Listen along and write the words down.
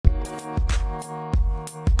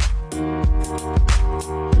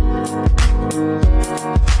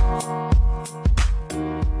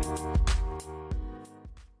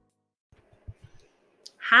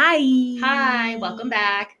Welcome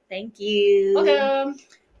back. Thank you. Welcome.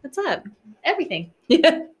 What's up? Everything.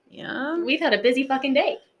 Yeah. We've had a busy fucking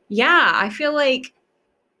day. Yeah, I feel like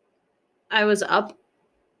I was up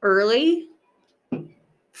early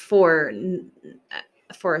for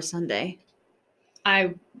a Sunday.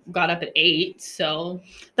 I got up at 8, so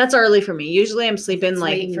That's early for me. Usually I'm sleeping it's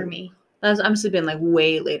like late for me. I'm sleeping like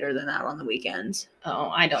way later than that on the weekends. Oh,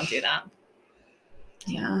 I don't do that.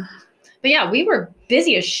 Yeah. But yeah, we were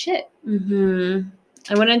busy as shit. Mm-hmm.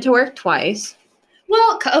 I went into work twice.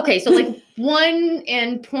 Well, okay, so like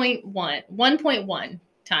 1.1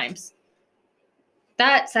 times.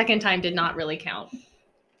 That second time did not really count.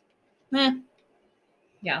 Eh.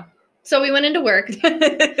 Yeah. So we went into work. We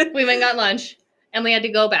went and got lunch, and we had to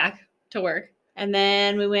go back to work. And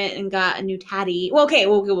then we went and got a new tatty. Well, okay,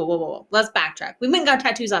 whoa. Let's backtrack. We went and got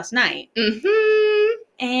tattoos last night. Mm-hmm.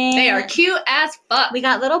 And They are cute as fuck. we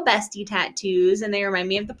got little bestie tattoos, and they remind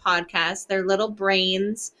me of the podcast. They're little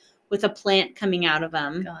brains with a plant coming out of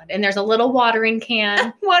them. God. And there's a little watering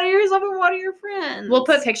can. Water yourself and water your friends. We'll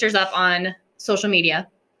put pictures up on social media.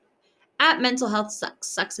 At Mental Health Sucks.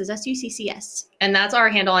 Sucks is SUCCS. And that's our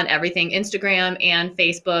handle on everything. Instagram and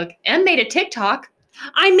Facebook. And made a TikTok.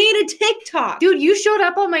 I made a TikTok. Dude, you showed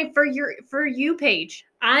up on my For You page.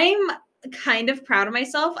 I'm kind of proud of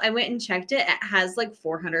myself. I went and checked it. It has like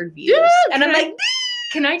 400 views. Dude, and I'm like,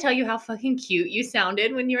 can I tell you how fucking cute you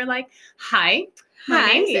sounded when you were like, hi, my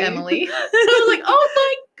Hi. name's Emily. I was like, oh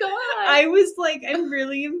my God. I was like, I'm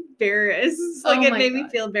really embarrassed. Like, Oh it my made me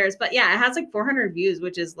God. feel embarrassed. But yeah, it has like 400 views,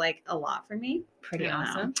 which is like a lot for me. Pretty I don't know.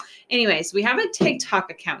 awesome. Anyways, we have a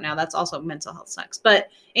TikTok account now. That's also Mental Health Sucks. But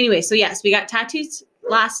anyway, so yes, we got tattoos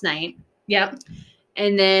last night. Yep.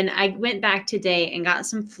 And then I went back today and got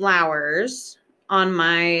some flowers on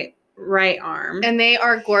my right arm. And they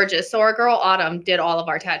are gorgeous. So our girl Autumn did all of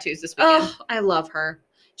our tattoos this weekend. Oh, I love her.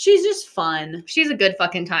 She's just fun. She's a good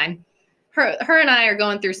fucking time. Her and I are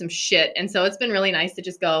going through some shit, and so it's been really nice to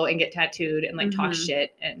just go and get tattooed and like talk Mhm.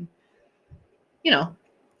 shit and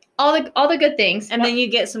all the good things. And then you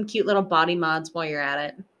get some cute little body mods while you're at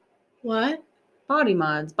it. what? Body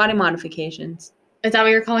mods, body modifications. Is that what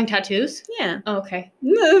you're calling tattoos? Yeah. Oh, okay.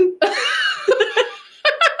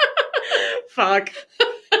 Fuck.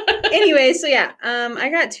 Anyway, so yeah, I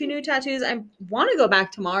got 2 new tattoos. I want to go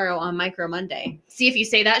back tomorrow on Micro Monday. See, if you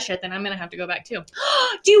say that shit, then I'm gonna have to go back too.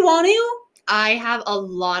 Do you want to? I have a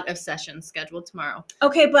lot of sessions scheduled tomorrow.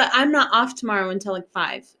 Okay, but I'm not off tomorrow until like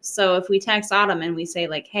 5. So if we text Autumn and we say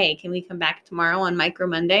like, hey, can we come back tomorrow on Micro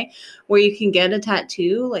Monday where you can get a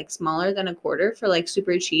tattoo like smaller than a quarter for like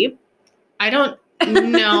super cheap? I don't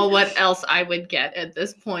know what else I would get at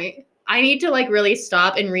this point. I need to like really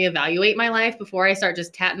stop and reevaluate my life before I start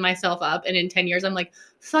just tatting myself up. And in 10 years, I'm like,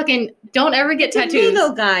 fucking don't ever get The tattoos.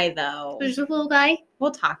 little guy though. There's a little guy.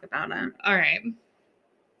 We'll talk about it. All right.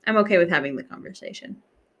 I'm okay with having the conversation.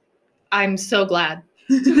 I'm so glad.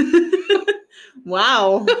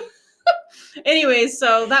 Wow. Anyways,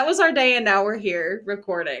 so that was our day and now we're here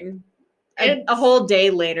recording. A whole day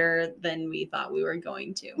later than we thought we were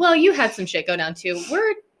going to. Well, you had some shit go down too.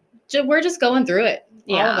 We're just going through it.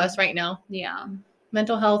 All of us right now. Yeah.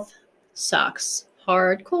 Mental health Sucks.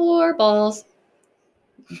 hardcore balls.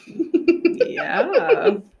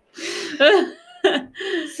 Yeah.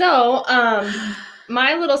 So,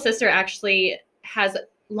 my little sister actually has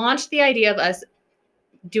launched the idea of us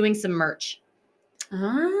doing some merch. So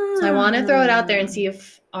I want to throw it out there and see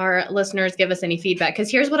if our listeners give us any feedback. Because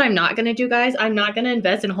here's what I'm not going to do, guys. I'm not going to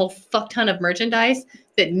invest in a whole fuck ton of merchandise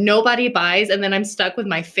that nobody buys, and then I'm stuck with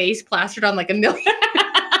my face plastered on like a million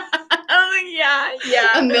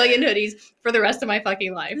Yeah. a million hoodies for the rest of my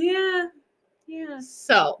fucking life. Yeah.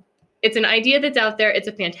 So it's an idea that's out there. It's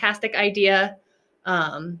a fantastic idea.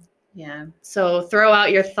 Yeah. So throw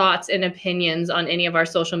out your thoughts and opinions on any of our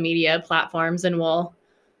social media platforms, and we'll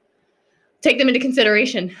take them into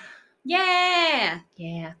consideration. Yeah.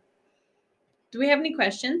 Yeah. Do we have any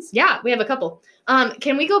questions? Yeah, we have a couple.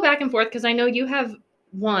 Can we go back and forth? Because I know you have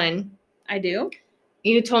one. I do.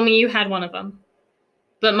 You told me you had one of them.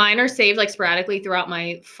 But mine are saved like sporadically throughout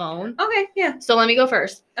my phone. Okay. Yeah. So let me go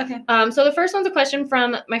first. Okay. So the first one's a question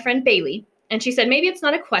from my friend Bailey. And she said, maybe it's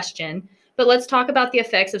not a question, but let's talk about the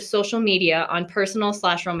effects of social media on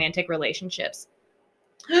personal/romantic relationships.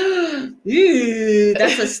 Ooh,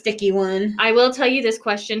 that's a sticky one. I will tell you, this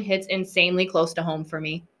question hits insanely close to home for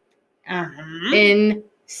me. Uh-huh.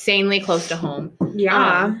 Insanely close to home.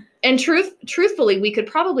 Yeah. And truthfully, we could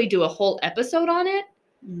probably do a whole episode on it.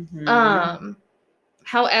 Mhm.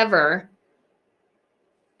 However,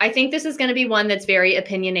 I think this is going to be one that's very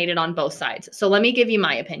opinionated on both sides. So let me give you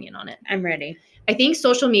my opinion on it. I'm ready. I think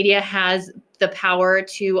social media has the power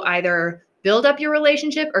to either build up your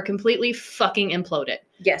relationship or completely fucking implode it.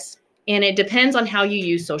 Yes. And it depends on how you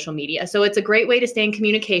use social media. So it's a great way to stay in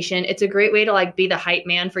communication. It's a great way to like be the hype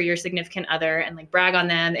man for your significant other and like brag on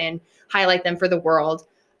them and highlight them for the world.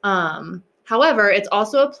 However, it's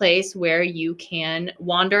also a place where you can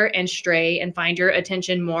wander and stray and find your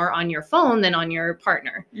attention more on your phone than on your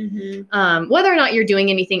partner. Whether or not you're doing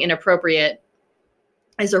anything inappropriate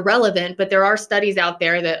is irrelevant, but there are studies out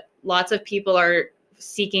there that lots of people are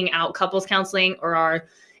seeking out couples counseling or are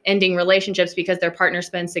ending relationships because their partner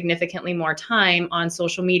spends significantly more time on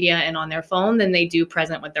social media and on their phone than they do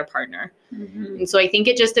present with their partner. And so I think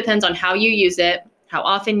it just depends on how you use it, how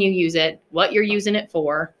often you use it, what you're using it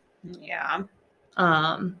for. Yeah.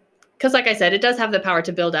 Because like I said, it does have the power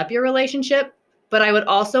to build up your relationship, but I would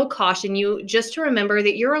also caution you just to remember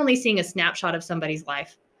that you're only seeing a snapshot of somebody's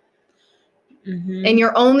life. And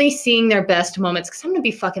you're only seeing their best moments. Because I'm going to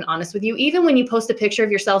be fucking honest with you. Even when you post a picture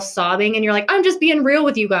of yourself sobbing and you're like, I'm just being real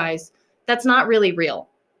with you guys. That's not really real.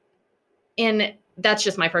 And that's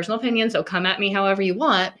just my personal opinion. So come at me however you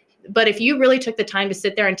want. But if you really took the time to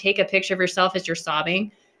sit there and take a picture of yourself as you're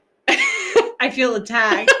sobbing. I feel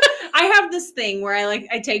attacked. I have this thing where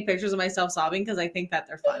I take pictures of myself sobbing because I think that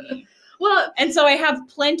they're funny. Well, and so I have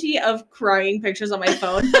plenty of crying pictures on my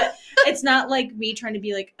phone, but it's not like me trying to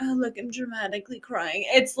be like, oh, look, I'm dramatically crying.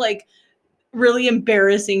 It's like really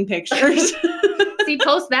embarrassing pictures. See,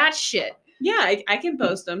 post that shit. Yeah, I can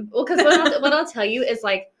post them. Well, because what I'll tell you is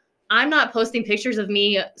like, I'm not posting pictures of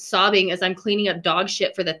me sobbing as I'm cleaning up dog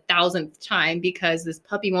shit for the 1,000th time because this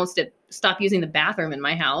puppy won't stop using the bathroom in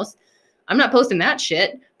my house. I'm not posting that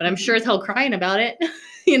shit, but I'm sure as hell crying about it.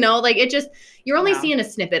 You know, like it just, you're only seeing a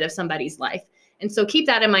snippet of somebody's life. And so keep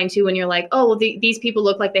that in mind too when you're like, oh, well, these people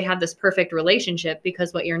look like they have this perfect relationship,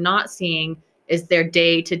 because what you're not seeing is their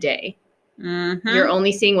day to day. You're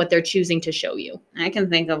only seeing what they're choosing to show you. I can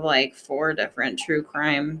think of like 4 different true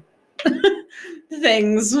crime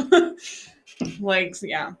things. Like,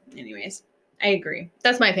 yeah, anyways, I agree.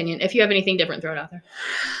 That's my opinion. If you have anything different, throw it out there.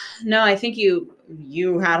 No, I think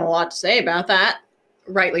you had a lot to say about that.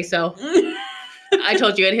 Rightly so. I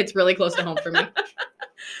told you it hits really close to home for me.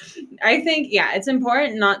 I think, yeah, it's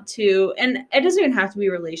important not to, and it doesn't even have to be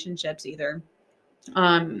relationships either.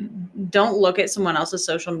 Don't look at someone else's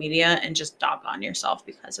social media and just dog on yourself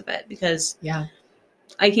because of it. Because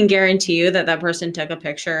I can guarantee you that person took a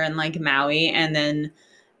picture in like Maui and then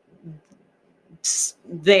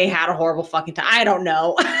they had a horrible fucking time. I don't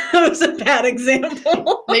know. That was a bad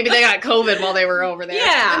example. Maybe they got COVID while they were over there.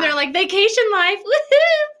 Yeah. And they're like, vacation life.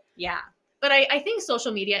 Woohoo! Yeah. But I think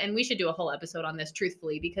social media, and we should do a whole episode on this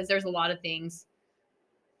truthfully, because there's a lot of things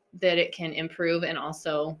that it can improve and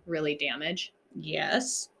also really damage.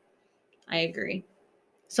 Yes, I agree.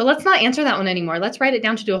 So let's not answer that one anymore. Let's write it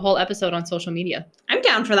down to do a whole episode on social media. I'm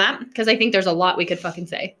down for that. Because I think there's a lot we could fucking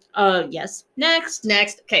say. Yes. Next.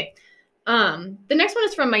 Okay. The next one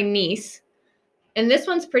is from my niece. And this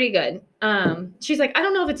one's pretty good. She's like, I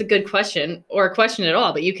don't know if it's a good question or a question at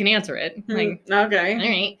all, but you can answer it. Like, okay.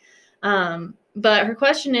 All right. But her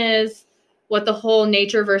question is what the whole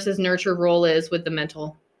nature versus nurture role is with the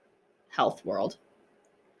mental health world.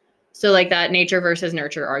 So like that nature versus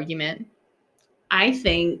nurture argument. I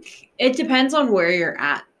think it depends on where you're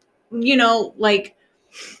at. You know, like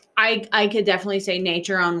I could definitely say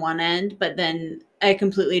nature on one end, but then a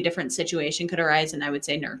completely different situation could arise and I would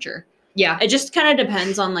say nurture. Yeah. It just kind of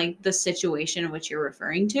depends on like the situation in which you're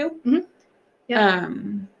referring to. Mm-hmm. Yeah.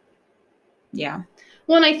 Yeah.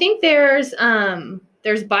 Well, and I think there's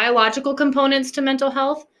biological components to mental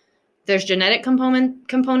health. There's genetic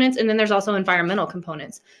components, and then there's also environmental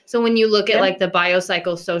components. So when you look at like the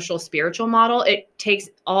biopsychosocial spiritual model, it takes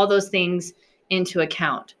all those things into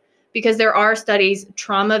account, because there are studies,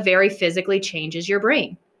 trauma very physically changes your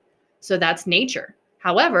brain. So that's nature.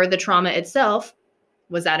 However, the trauma itself,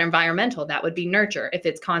 was that environmental? That would be nurture. If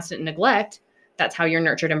it's constant neglect, that's how you're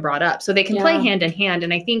nurtured and brought up. So they can play hand in hand.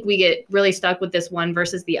 And I think we get really stuck with this one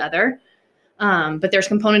versus the other. But there's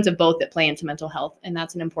components of both that play into mental health. And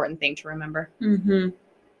that's an important thing to remember. Mm-hmm.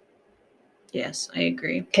 Yes, I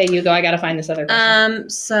agree. Okay, you go. I got to find this other question.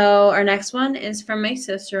 So our next one is from my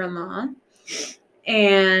sister-in-law.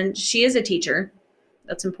 And she is a teacher.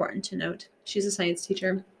 That's important to note. She's a science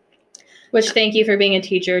teacher. Which, thank you for being a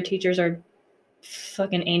teacher. Teachers are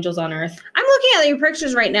fucking angels on earth. I'm looking at your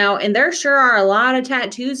pictures right now, and there sure are a lot of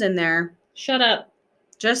tattoos in there. Shut up.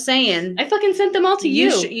 Just saying. I fucking sent them all to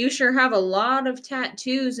you. You sure have a lot of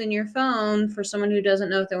tattoos in your phone for someone who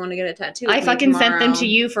doesn't know if they want to get a tattoo. I fucking sent them to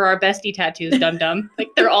you for our bestie tattoos, dum-dum. Like,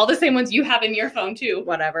 they're all the same ones you have in your phone, too.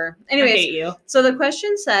 Whatever. I Anyways, hate you. so the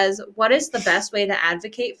question says, what is the best way to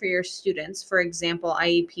advocate for your students, for example,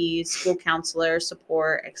 IEPs, school counselor,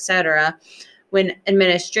 support, etc., when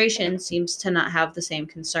administration seems to not have the same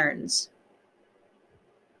concerns?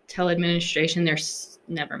 Tell administration there's...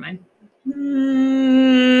 Never mind.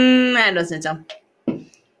 That doesn't sound.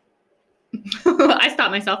 I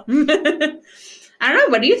stopped myself. I don't know.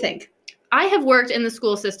 What do you think? I have worked in the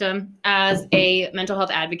school system as a mental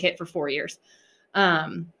health advocate for 4 years.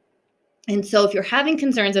 And so if you're having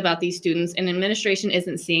concerns about these students and administration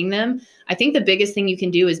isn't seeing them, I think the biggest thing you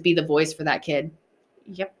can do is be the voice for that kid.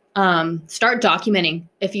 Yep. Start documenting.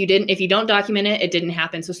 If you don't document it, it didn't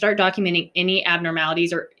happen. So start documenting any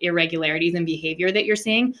abnormalities or irregularities in behavior that you're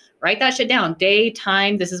seeing. Write that shit down. Day,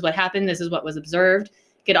 time, this is what happened. This is what was observed.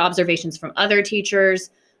 Get observations from other teachers.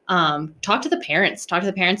 Talk to the parents. Talk to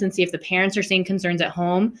the parents and see if the parents are seeing concerns at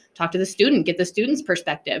home. Talk to the student. Get the student's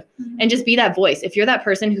perspective. And just be that voice. If you're that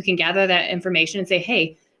person who can gather that information and say,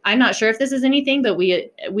 hey, I'm not sure if this is anything, but we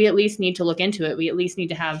at least need to look into it. We at least need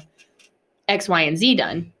to have X, Y, and Z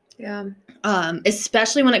done. Yeah.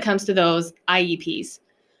 Especially when it comes to those IEPs.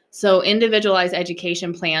 So individualized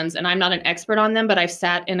education plans, and I'm not an expert on them, but I've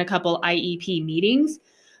sat in a couple IEP meetings.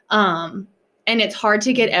 And it's hard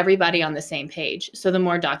to get everybody on the same page. So the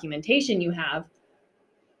more documentation you have,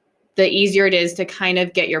 the easier it is to kind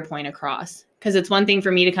of get your point across. Because it's one thing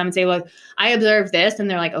for me to come and say, well, I observed this. And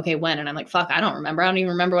they're like, okay, when? And I'm like, fuck, I don't remember. I don't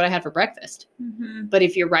even remember what I had for breakfast. Mm-hmm. But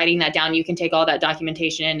if you're writing that down, you can take all that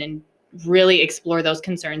documentation and really explore those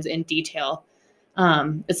concerns in detail.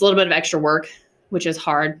 It's a little bit of extra work, which is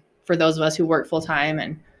hard for those of us who work full time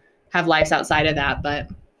and have lives outside of that. But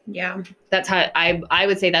yeah, that's how I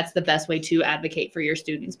would say that's the best way to advocate for your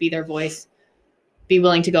students. Be their voice, be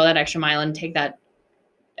willing to go that extra mile and take that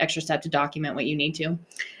extra step to document what you need to.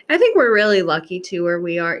 I think we're really lucky too where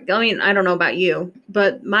we are. I mean, I don't know about you,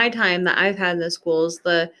 but my time that I've had in the schools,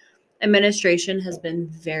 the administration has been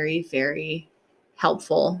very, very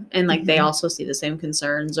helpful. And like, they also see the same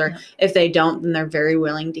concerns, or if they don't, then they're very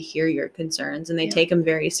willing to hear your concerns and they take them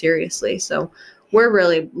very seriously. So we're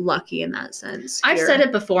really lucky in that sense. I've said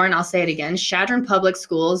it before and I'll say it again. Chadron Public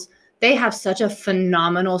Schools, they have such a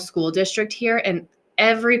phenomenal school district here. And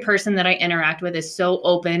every person that I interact with is so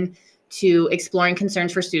open to exploring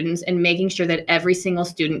concerns for students and making sure that every single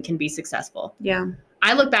student can be successful. Yeah.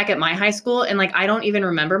 I look back at my high school and like, I don't even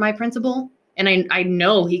remember my principal. And I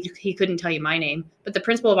know he couldn't tell you my name, but the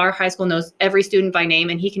principal of our high school knows every student by name,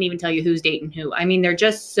 and he can even tell you who's dating who. I mean, they're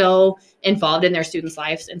just so involved in their students'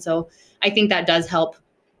 lives. And so I think that does help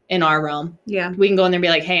in our realm. Yeah. We can go in there and be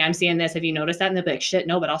like, hey, I'm seeing this. Have you noticed that? And they'll be like, shit,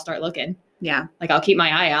 no, but I'll start looking. Yeah. Like, I'll keep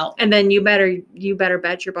my eye out. And then you better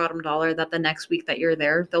bet your bottom dollar that the next week that you're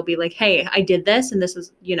there, they'll be like, hey, I did this. And this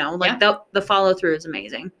is, the follow through is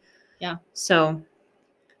amazing. Yeah. So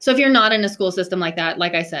if you're not in a school system like that,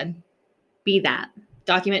 like I said, be that.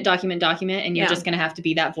 Document. And you're just going to have to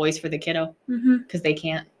be that voice for the kiddo because they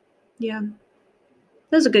can't. Yeah.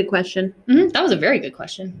 That was a good question. That was a very good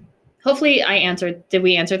question. Hopefully I answered. Did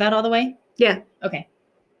we answer that all the way? Yeah. Okay.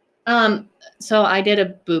 So I did a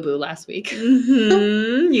boo-boo last week.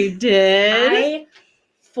 You did? I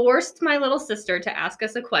forced my little sister to ask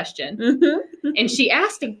us a question. And she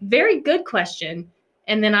asked a very good question.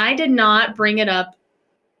 And then I did not bring it up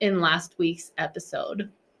in last week's episode.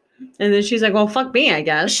 And then she's like, well, fuck me, I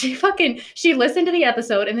guess. She listened to the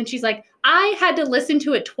episode and then she's like, I had to listen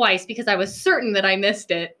to it twice because I was certain that I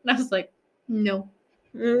missed it. And I was like, no.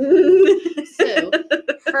 So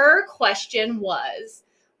her question was,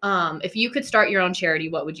 if you could start your own charity,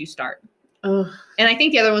 what would you start? Ugh. And I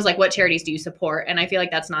think the other one was like, what charities do you support? And I feel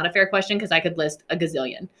like that's not a fair question because I could list a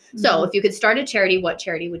gazillion. So if you could start a charity, what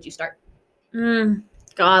charity would you start?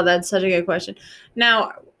 God, that's such a good question.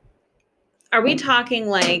 Now, are we talking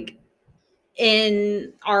like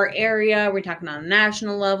in our area? Are we talking on a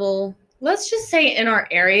national level? Let's just say in our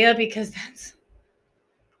area because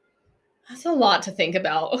that's a lot to think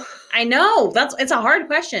about. I know. It's a hard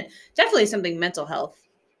question. Definitely something mental health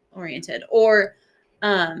oriented. Or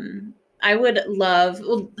I would love,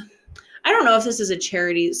 I don't know if this is a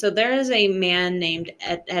charity. So there is a man named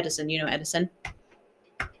Edison. You know Edison?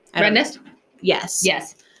 Redness? Yes.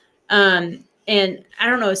 Yes. And I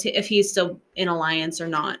don't know if he's still in Alliance or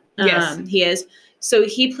not. Yes. He is. So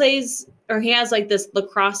he has like this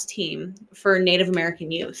lacrosse team for Native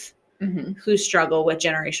American youth who struggle with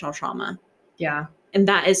generational trauma. Yeah. And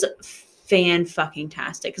that is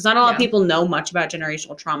fan-fucking-tastic because not a lot of people know much about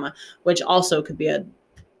generational trauma, which also could be a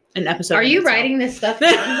an episode. Are in you itself. writing this stuff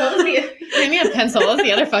down? What was the? Give me a pencil. What was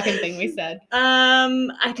the other fucking thing we said?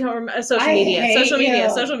 I don't remember. Social I media. hate Social media.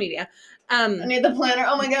 you. Social media. I need the planner.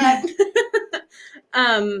 Oh my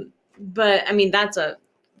god. But I mean, that's a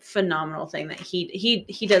phenomenal thing that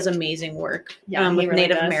he does amazing work. Yeah, he with really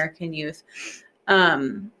Native does. American youth.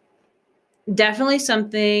 Definitely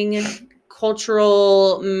something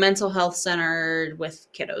cultural, mental health centered with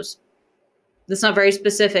kiddos. That's not very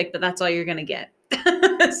specific, but that's all you're gonna get,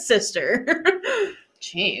 sister.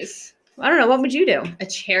 Jeez. I don't know. What would you do? A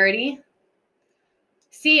charity.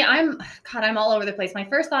 See, I'm all over the place. My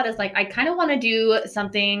first thought is like, I kind of want to do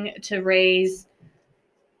something to raise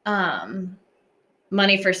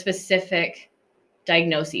money for specific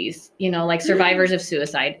diagnoses, you know, like survivors of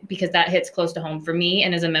suicide, because that hits close to home for me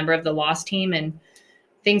and as a member of the lost team and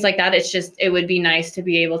things like that. It's just, it would be nice to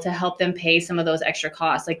be able to help them pay some of those extra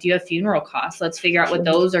costs. Like, do you have funeral costs? Let's figure out what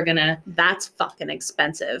those are gonna. That's fucking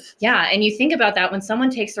expensive. Yeah. And you think about that when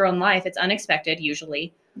someone takes their own life, it's unexpected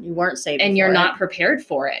usually. You weren't saving And you're for not it. prepared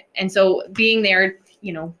for it. And so being there,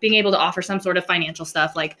 you know, being able to offer some sort of financial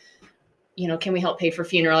stuff, like, you know, can we help pay for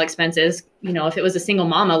funeral expenses? You know, if it was a single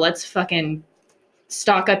mama, let's fucking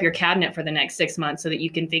stock up your cabinet for the next 6 months so that you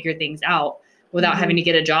can figure things out without having to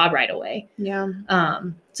get a job right away. Yeah.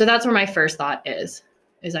 So that's where my first thought is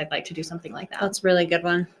I'd like to do something like that. That's a really good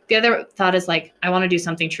one. The other thought is like, I want to do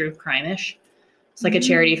something true crime-ish. It's like a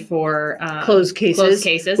charity for Closed cases. Closed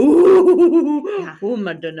cases. Ooh. Yeah. Oh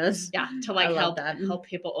my goodness. Yeah, to like I love help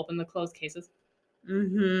people open the closed cases.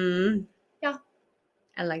 Mm-hmm. Yeah.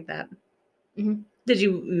 I like that. Mhm. Did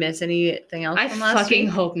you miss anything else I from last fucking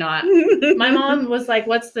week? hope not. My mom was like,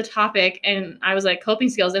 what's the topic? And I was like, coping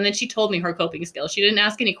skills. And then she told me her coping skills. She didn't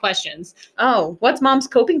ask any questions. Oh, what's mom's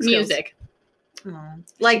coping skills? Music. Oh.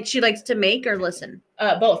 Like she likes to make or listen?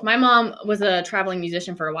 Both. My mom was a traveling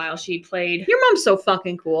musician for a while. She played. Your mom's so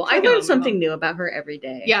fucking cool. I Fucking love learn my something mom. new about her every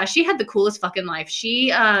day. Yeah, she had the coolest fucking life.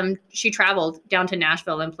 She traveled down to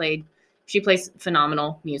Nashville and played. She plays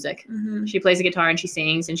phenomenal music. Mm-hmm. She plays a guitar and she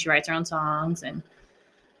sings and she writes her own songs. And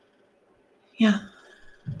yeah,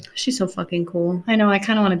 She's so fucking cool. I know. I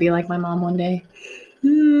kind of want to be like my mom one day.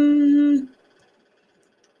 Mm,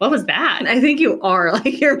 What was that? I think you are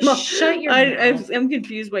like your mom. Shut your I'm mouth.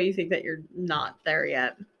 confused why you think that you're not there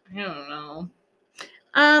yet. I don't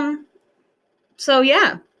know. So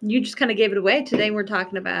yeah, you just kind of gave it away. Today we're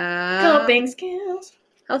talking about Coping skills.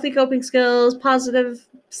 healthy coping skills, positive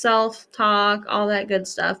self-talk, all that good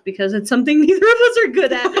stuff, because it's something neither of us are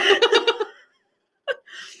good at.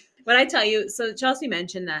 But I tell you, so Chelsea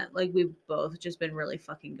mentioned that like we've both just been really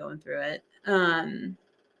fucking going through it.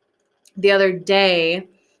 The other day,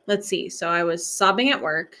 let's see. So I was sobbing at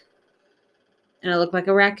work and I looked like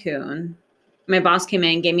a raccoon. My boss came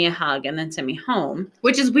in, gave me a hug, and then sent me home.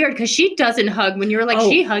 Which is weird because she doesn't hug. When you were like, Oh,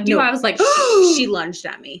 she hugged you, no. I was like, She lunged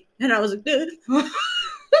at me and I was like,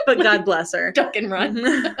 but God bless her. duck and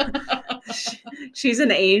run. She's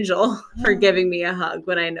an angel for giving me a hug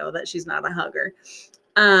when I know that she's not a hugger.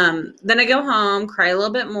 Then I go home, cry a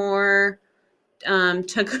little bit more,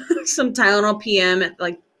 took some Tylenol PM at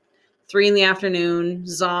like 3 p.m,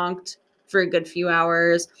 zonked for a good few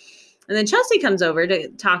hours. And then Chelsea comes over to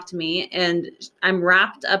talk to me, and I'm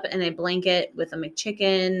wrapped up in a blanket with a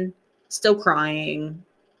McChicken, still crying.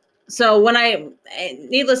 So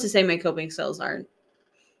needless to say, my coping skills aren't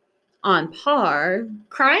on par.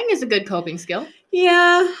 Crying is a good coping skill.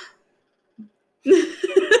 Yeah.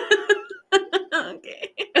 Okay.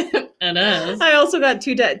 It is. I also got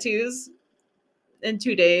 2 tattoos in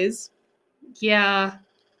 2 days. Yeah.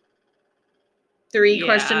 3 Yeah.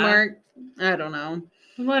 question mark. I don't know.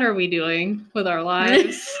 What are we doing with our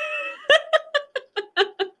lives?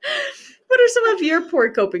 What are some of your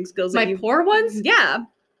poor coping skills? My poor ones? Yeah.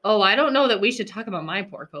 Oh, I don't know that we should talk about my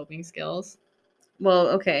poor coping skills. Well,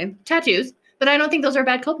 okay. Tattoos, but I don't think those are a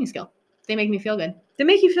bad coping skill. They make me feel good They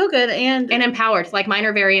make you feel good and empowered. Like mine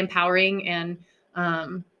are very empowering,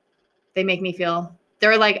 and they make me feel.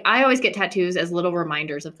 They're like, I always get tattoos as little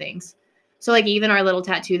reminders of things. So like even our little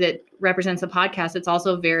tattoo that represents the podcast, it's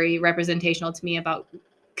also very representational to me about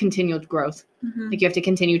continued growth. Mhm. Like you have to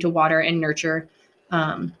continue to water and nurture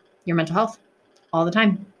your mental health all the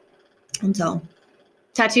time. And so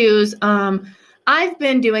tattoos, I've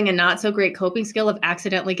been doing a not so great coping skill of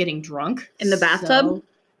accidentally getting drunk. In the bathtub? So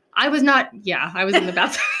I was in the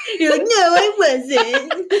bathtub. You're like, no, I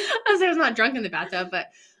wasn't. I was not drunk in the bathtub, but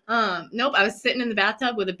nope, I was sitting in the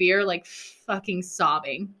bathtub with a beer, like fucking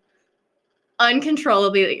sobbing.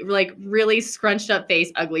 Uncontrollably, like really scrunched up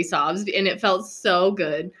face, ugly sobs, and it felt so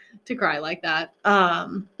good to cry like that.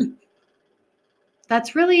 That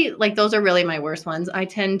That's really, like, those are really my worst ones. I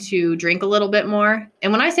tend to drink a little bit more.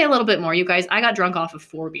 And when I say a little bit more, you guys, I got drunk off of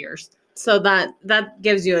 4 beers. So that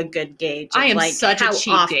gives you a good gauge of I am like such how a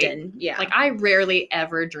cheap often. date. Yeah. Like, I rarely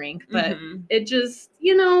ever drink, but Mhm. it just,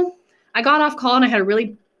 you know, I got off call and I had a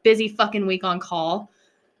really busy fucking week on call.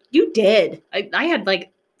 You did. I had like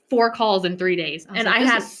 4 calls in 3 days. And like, I this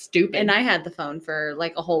had- is stupid. And I had the phone for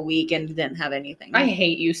like a whole week and didn't have anything. I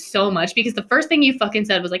hate you so much because the first thing you fucking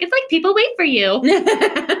said was like, it's like people wait for you.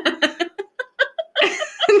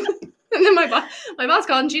 And then my boss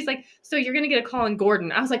called and she's like, so you're going to get a call in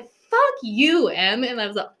Gordon. I was like, fuck you, Em. And that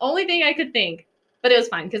was the only thing I could think. But it was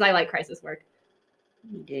fine because I like crisis work.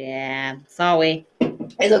 Yeah, sorry.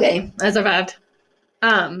 It's okay. I survived.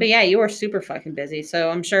 But yeah, you were super fucking busy. So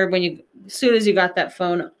I'm sure as soon as you got that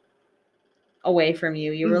phone away from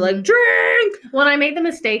you, you were like, drink. When I made the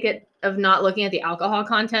mistake of not looking at the alcohol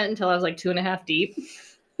content until I was like 2.5 deep.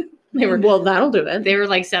 Well, that'll do it. They were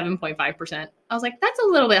like 7.5%. I was like, that's a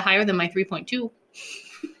little bit higher than my 3.2.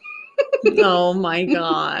 Oh my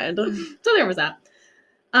God. So there was that.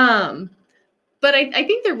 But I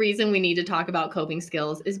think the reason we need to talk about coping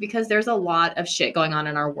skills is because there's a lot of shit going on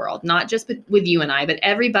in our world, not just with you and I, but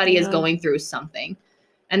everybody is going through something.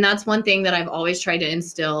 And that's one thing that I've always tried to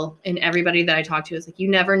instill in everybody that I talk to is like, you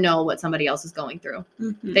never know what somebody else is going through.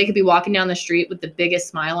 Mm-hmm. They could be walking down the street with the biggest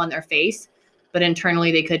smile on their face, but internally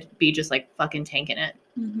they could be just like fucking tanking it.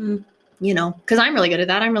 Mm-hmm. You know, because I'm really good at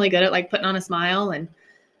that. I'm really good at like putting on a smile and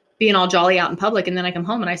being all jolly out in public. And then I come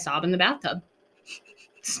home and I sob in the bathtub,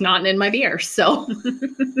 snotting in my beer. So,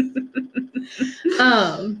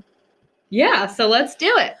 yeah, so let's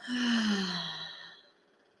do it.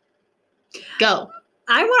 Go.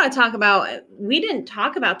 I want to talk about, we didn't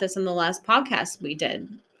talk about this in the last podcast we did.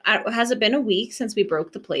 Has it been a week since we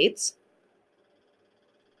broke the plates?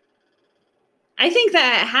 I think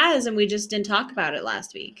that it has, and we just didn't talk about it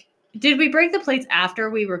last week. Did we break the plates after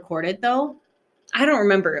we recorded though? I don't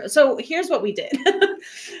remember. So here's what we did.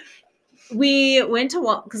 We went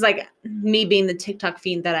to, because like me being the TikTok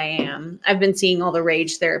fiend that I am, I've been seeing all the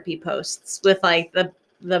rage therapy posts with like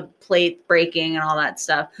the plate breaking and all that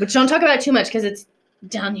stuff. Which don't talk about it too much because it's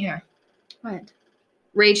down here. What?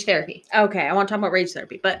 Rage therapy. Okay, I want to talk about rage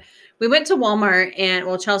therapy. But we went to Walmart and,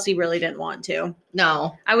 well, Chelsea really didn't want to.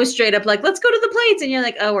 No. I was straight up like, let's go to the plates. And you're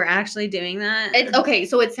like, oh, we're actually doing that? Okay,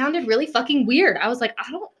 so it sounded really fucking weird. I was like, I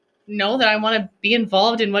don't know that I want to be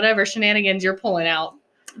involved in whatever shenanigans you're pulling out.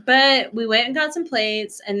 But we went and got some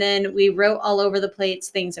plates, and then we wrote all over the plates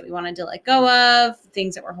things that we wanted to let go of,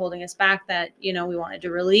 things that were holding us back that, you know, we wanted to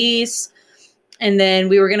release. And then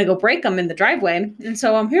we were going to go break them in the driveway. And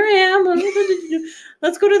so here I am.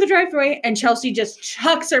 Let's go to the driveway. And Chelsea just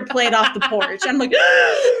chucks her plate off the porch. I'm like,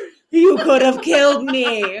 you could have killed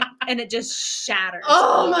me. And it just shatters.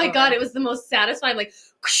 Oh my God. It was the most satisfying, like,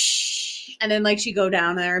 whoosh. And then like she go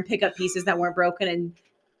down there and pick up pieces that weren't broken and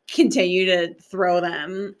continue to throw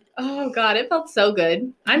them. Oh God. It felt so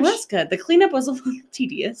good. It was good. The cleanup was a little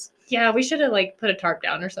tedious. Yeah. We should have like put a tarp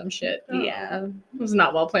down or some shit. Yeah. It was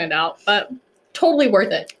not well planned out, but totally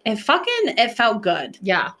worth it. It felt good.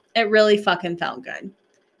 Yeah. It really fucking felt good.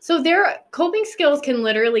 So their coping skills can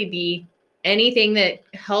literally be anything that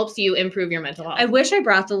helps you improve your mental health. I wish I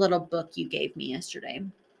brought the little book you gave me yesterday.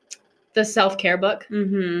 The self-care book.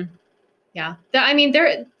 Mm-hmm. Yeah. I mean,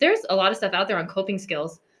 there's a lot of stuff out there on coping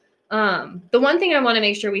skills. The one thing I want to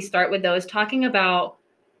make sure we start with though is talking about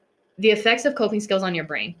the effects of coping skills on your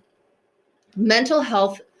brain. Mental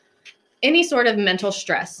health, any sort of mental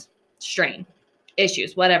stress, strain,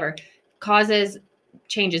 issues, whatever, causes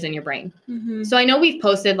changes in your brain. Mm-hmm. So I know we've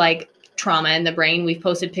posted like trauma in the brain. We've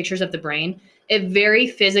posted pictures of the brain. It very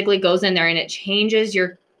physically goes in there and it changes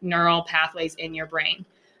your neural pathways in your brain.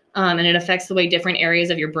 And it affects the way different areas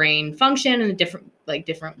of your brain function and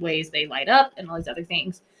different ways they light up and all these other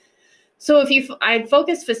things. So I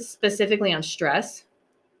focus specifically on stress.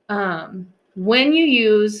 When you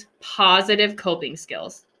use positive coping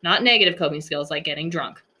skills, not negative coping skills like getting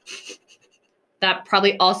drunk, that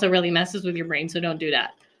probably also really messes with your brain. So don't do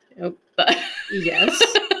that. Nope. But yes.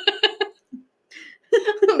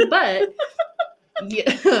 But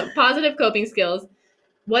yeah, positive coping skills,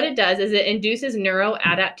 what it does is it induces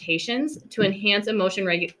neuroadaptations to enhance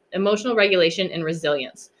emotional regulation and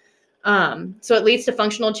resilience. So it leads to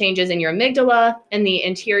functional changes in your amygdala and the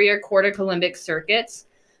anterior corticolimbic circuits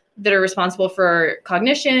that are responsible for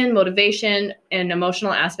cognition, motivation, and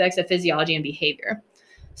emotional aspects of physiology and behavior.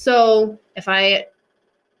 So if I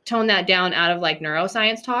tone that down out of like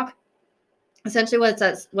neuroscience talk, essentially what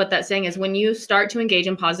that's saying is when you start to engage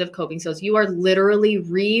in positive coping skills, you are literally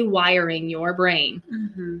rewiring your brain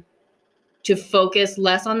Mm-hmm. to focus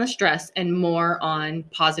less on the stress and more on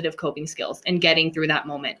positive coping skills and getting through that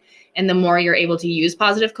moment. And the more you're able to use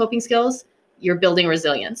positive coping skills, you're building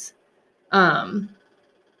resilience. And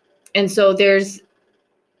so there's,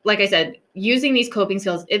 like I said, using these coping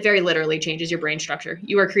skills, it very literally changes your brain structure.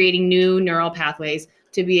 You are creating new neural pathways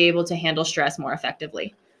to be able to handle stress more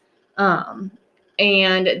effectively. And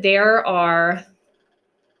there are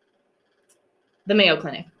the Mayo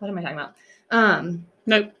Clinic. What am I talking about?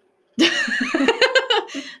 Nope.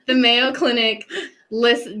 The Mayo Clinic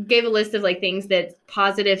gave a list of like things that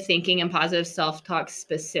positive thinking and positive self-talk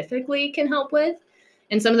specifically can help with.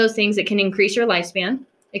 And some of those things, it can increase your lifespan.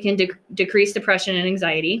 It can decrease depression and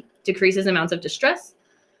anxiety, decreases amounts of distress.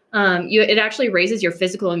 It actually raises your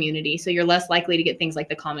physical immunity, so you're less likely to get things like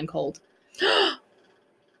the common cold.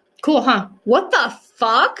 Cool, huh? What the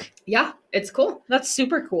fuck? Yeah, it's cool. That's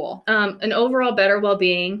super cool. An overall better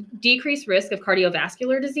well-being, decreased risk of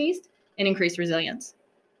cardiovascular disease, and increased resilience.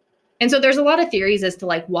 And so there's a lot of theories as to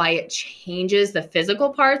like why it changes the physical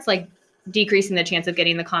parts, like decreasing the chance of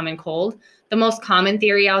getting the common cold. The most common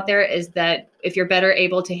theory out there is that if you're better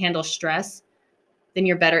able to handle stress, then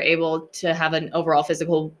you're better able to have an overall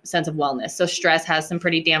physical sense of wellness. So stress has some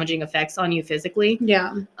pretty damaging effects on you physically.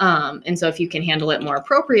 Yeah. And so if you can handle it more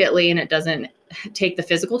appropriately and it doesn't take the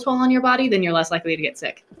physical toll on your body, then you're less likely to get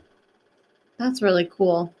sick. That's really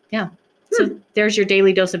cool. Yeah. So there's your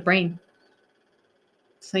daily dose of brain.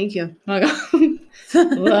 Thank you. Well, I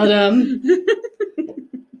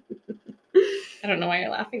don't know why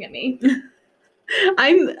you're laughing at me.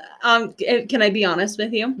 Can I be honest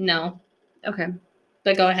with you? No, Okay.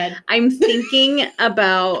 but go ahead. I'm thinking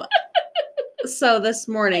about, so this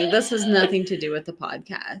morning, this has nothing to do with the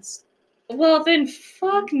podcast. Well, then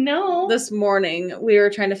fuck no. This morning, we were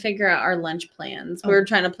trying to figure out our lunch plans. We were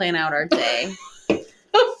trying to plan out our day.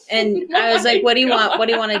 And I was like, what do you want? What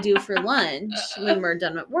do you want to do for lunch when we're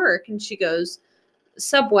done at work? And she goes,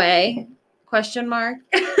 Subway, ?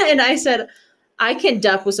 And I said, I can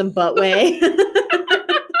duck with some buttway.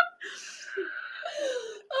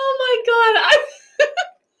 Oh my God.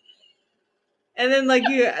 And then like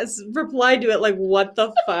you replied to it like, what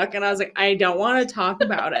the fuck? And I was like, I don't want to talk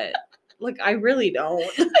about it. Like, I really don't. I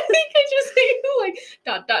think I just say like ...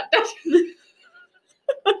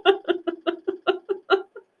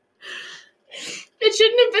 It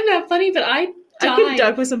shouldn't have been that funny, but I died. I could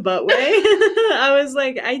duck with some buttway. I was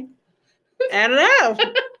like, I don't know.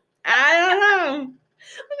 I don't know.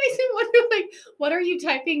 It makes me wonder, like, what are you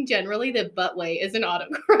typing generally that buttway isn't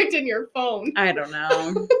autocorrect in your phone? I don't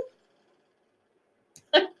know.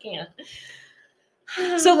 I can't.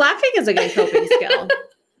 So laughing is a good coping skill.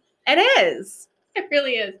 It is. It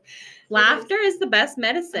really is. Laughter is the best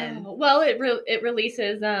medicine. Well, it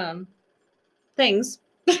releases Things.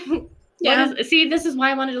 Yeah. See, this is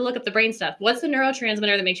why I wanted to look up the brain stuff. What's the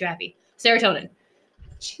neurotransmitter that makes you happy? Serotonin.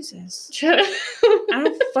 Jesus. I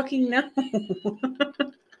don't fucking know.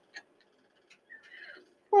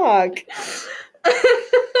 Fuck.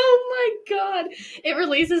 Oh my God. It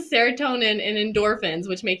releases serotonin and endorphins,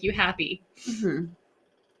 which make you happy. Mm-hmm.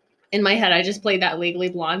 In my head, I just played that Legally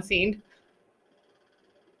Blonde scene.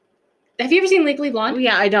 Have you ever seen Legally Blonde?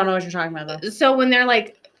 Yeah, I don't know what you're talking about though. So when they're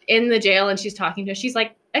like in the jail and she's talking to her, she's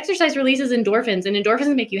like, exercise releases endorphins and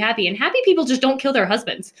endorphins make you happy. And happy people just don't kill their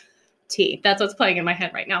husbands. That's what's playing in my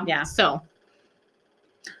head right now. Yeah. So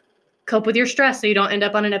cope with your stress so you don't end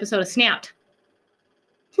up on an episode of Snapped.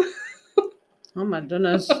 Oh my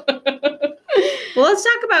goodness. Well, let's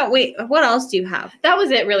talk about, what else do you have? That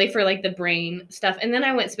was it really for like the brain stuff. And then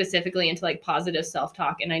I went specifically into like positive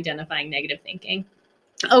self-talk and identifying negative thinking.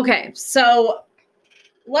 Okay. So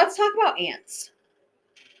let's talk about ants.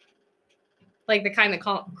 Like the kind that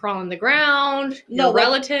crawl on the ground, No,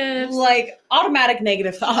 relatives. Like automatic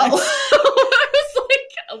negative thoughts. I was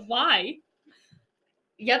like, why?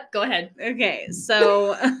 Yep, go ahead. Okay,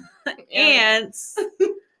 so ants,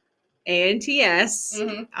 ANTS,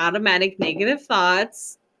 automatic negative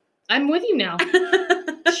thoughts. I'm with you now.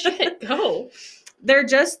 Shit, go. They're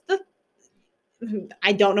just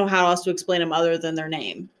I don't know how else to explain them other than their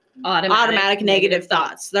name. Automatic negative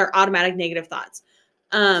thoughts. They're automatic negative thoughts.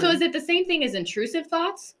 So is it the same thing as intrusive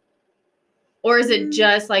thoughts? Or is it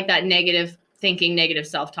just like that negative thinking, negative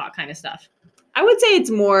self-talk kind of stuff? I would say it's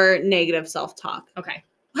more negative self-talk. Okay.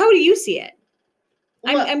 How do you see it?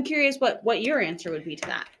 Well, I'm curious what your answer would be to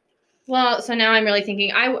that. Well, so now I'm really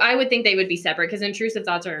thinking, I would think they would be separate because intrusive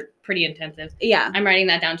thoughts are pretty intensive. Yeah. I'm writing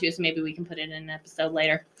that down too, so maybe we can put it in an episode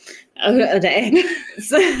later. Okay.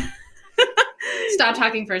 Stop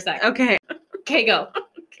talking for a sec. Okay. Okay, go.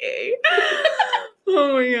 Okay.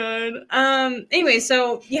 Oh my God. Anyway,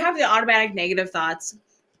 so you have the automatic negative thoughts.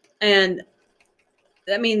 And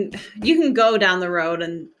I mean, you can go down the road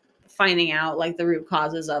and finding out like the root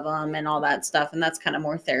causes of them and all that stuff. And that's kind of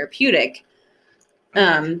more therapeutic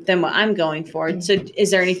than what I'm going for. So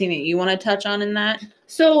is there anything that you want to touch on in that?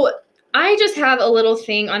 So I just have a little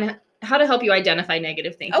thing on how to help you identify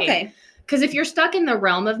negative thinking. Okay. Because if you're stuck in the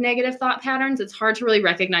realm of negative thought patterns, it's hard to really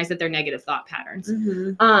recognize that they're negative thought patterns.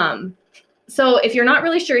 Mm-hmm. So if you're not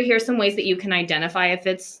really sure, here's some ways that you can identify if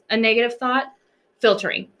it's a negative thought.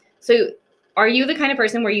 Filtering. So are you the kind of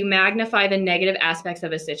person where you magnify the negative aspects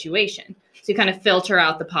of a situation? So you kind of filter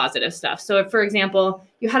out the positive stuff. So if, for example,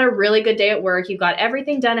 you had a really good day at work, you got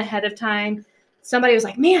everything done ahead of time. Somebody was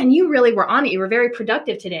like, man, you really were on it. You were very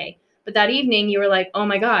productive today. But that evening you were like, oh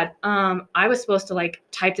my God, I was supposed to like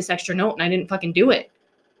type this extra note and I didn't fucking do it.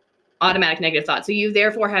 Automatic negative thought. So you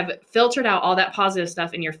therefore have filtered out all that positive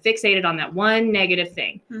stuff and you're fixated on that one negative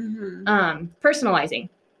thing. Mm-hmm. Personalizing.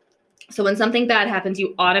 So when something bad happens,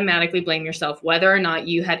 you automatically blame yourself, whether or not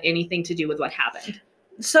you had anything to do with what happened.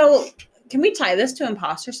 So can we tie this to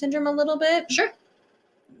imposter syndrome a little bit? Sure.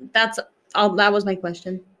 That was my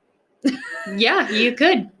question. Yeah, you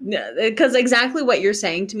could. Because exactly what you're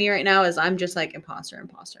saying to me right now is I'm just like imposter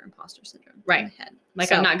syndrome. Right. In my head. Like,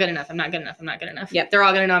 So, I'm not good enough. I'm not good enough. I'm not good enough. Yep. They're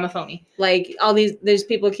all going to know I'm a phony. like there's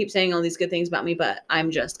people keep saying all these good things about me, but I'm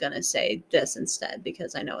just going to say this instead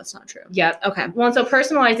because I know it's not true. Yep. Okay. Well, and so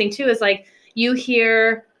personalizing too is like you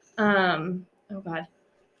hear, oh God,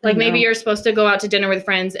 like maybe you're supposed to go out to dinner with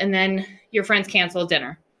friends and then your friends cancel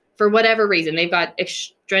dinner for whatever reason. They've got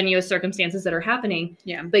extraneous circumstances that are happening.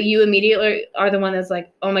 Yeah. But you immediately are the one that's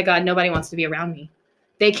like, oh my God, nobody wants to be around me.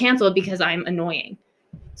 They canceled because I'm annoying.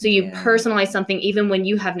 So you personalize something even when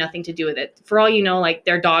you have nothing to do with it. For all you know, like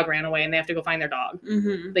their dog ran away and they have to go find their dog.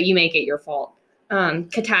 Mm-hmm. But you make it your fault.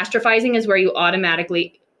 Catastrophizing is where you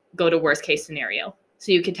automatically go to worst case scenario.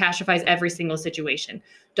 So you catastrophize every single situation.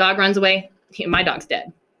 Dog runs away. My dog's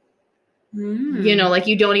dead. Mm. You know, like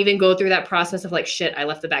you don't even go through that process of like, shit, I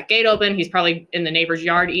left the back gate open. He's probably in the neighbor's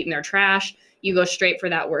yard eating their trash. You go straight for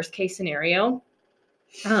that worst case scenario.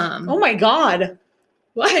 Oh my God.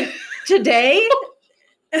 What? Today?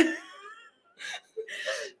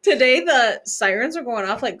 Today the sirens are going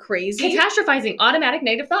off like crazy. Catastrophizing, automatic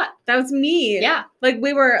negative thought. That was me. Yeah. Like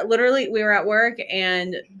we were at work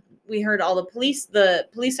and we heard all the police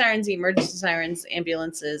sirens, the emergency sirens,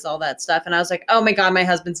 ambulances, all that stuff. And I was like, oh my God, my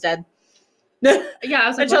husband's dead. Yeah. I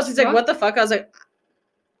was like, and Chelsea's like, what the fuck? I was like,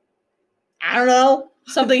 I don't know.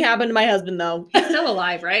 Something happened to my husband though. He's still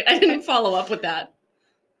alive, right? I didn't follow up with that.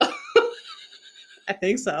 I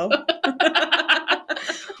think so.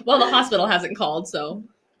 Well, the hospital hasn't called, so.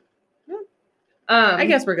 I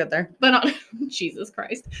guess we're good there. But on, Jesus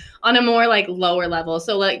Christ, on a more like lower level.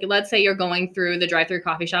 So like, let's say you're going through the drive-through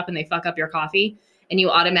coffee shop and they fuck up your coffee and you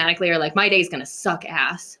automatically are like, my day's going to suck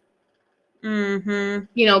ass. Mm-hmm.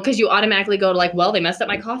 You know, because you automatically go to like, well, they messed up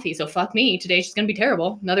my coffee, so fuck me. Today's just going to be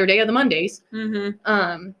terrible. Another day of the Mondays.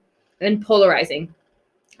 Mm-hmm. And polarizing.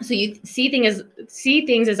 So you see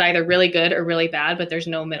things as either really good or really bad, but there's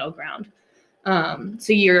no middle ground.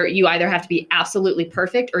 So you either have to be absolutely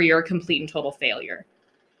perfect or you're a complete and total failure.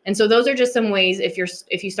 And so those are just some ways if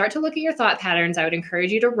you start to look at your thought patterns, I would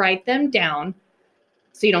encourage you to write them down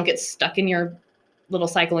so you don't get stuck in your little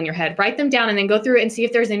cycle in your head. Write them down and then go through it and see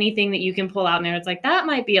if there's anything that you can pull out in there. It's like, that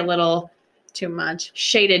might be a little too much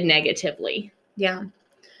shaded negatively. Yeah.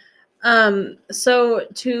 So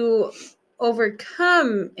to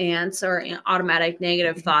overcome ants or automatic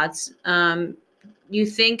negative thoughts, you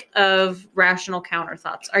think of rational counter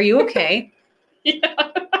thoughts. Are you okay? Yeah.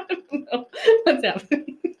 I don't know what's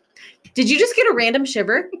happening. Did you just get a random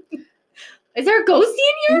shiver? Is there a ghosty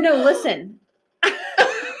in here? No, listen.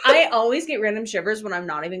 I always get random shivers when I'm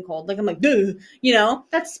not even cold. Like I'm like, duh, you know?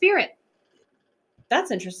 That's spirit.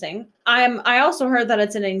 That's interesting. I also heard that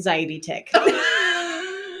it's an anxiety tick.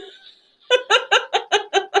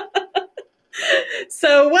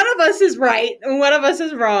 So one of us is right and one of us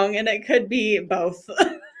is wrong, and it could be both.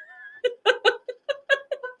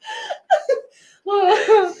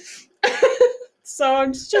 So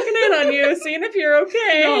I'm just checking in on you, seeing if you're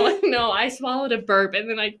okay. No, I swallowed a burp and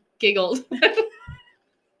then I giggled.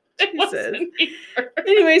 Jesus.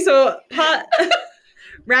 Anyway, so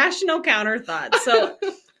rational counter thoughts. So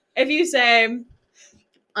if you say,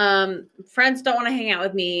 friends don't want to hang out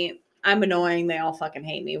with me, I'm annoying, they all fucking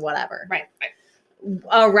hate me, whatever. Right.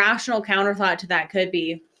 A rational counter thought to that could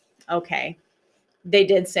be, okay, they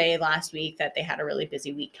did say last week that they had a really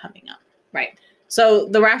busy week coming up. Right. So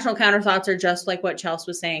the rational counter thoughts are just like what Chelsea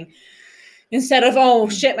was saying. Instead of, oh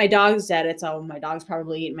shit, my dog's dead, it's, oh, my dog's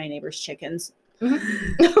probably eating my neighbor's chickens.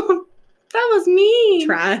 Mm-hmm. That was me.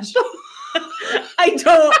 Trash.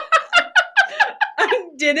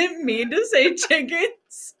 didn't mean to say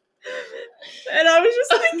chickens. And I was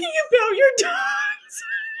just thinking about your dogs.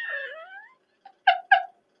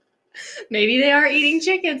 Maybe they are eating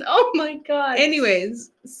chickens. Oh my God.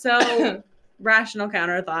 Anyways, so rational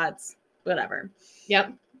counter thoughts, whatever.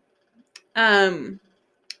 Yep. And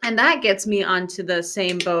that gets me onto the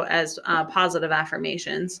same boat as positive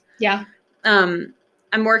affirmations. Yeah. I'm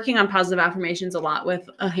working on positive affirmations a lot with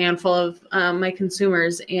a handful of my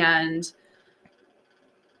consumers, and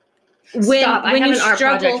Stop. I have an art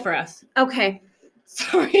project for us. Okay.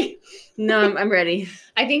 Sorry. No, I'm ready.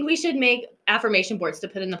 I think we should make affirmation boards to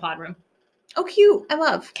put in the pod room. Oh, cute. I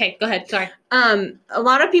love. Okay, go ahead. Sorry. A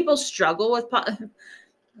lot of people struggle with positive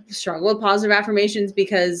affirmations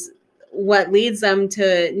because what leads them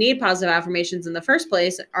to need positive affirmations in the first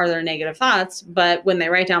place are their negative thoughts. But when they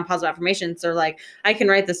write down positive affirmations, they're like, I can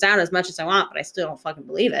write this down as much as I want, but I still don't fucking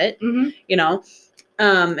believe it. Mm-hmm. You know?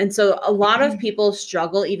 And so a lot of people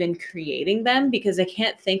struggle even creating them because they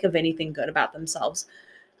can't think of anything good about themselves.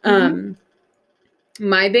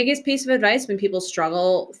 My biggest piece of advice when people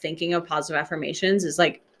struggle thinking of positive affirmations is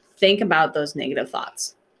like, think about those negative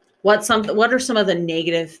thoughts. What are some of the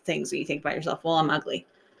negative things that you think about yourself? Well, I'm ugly.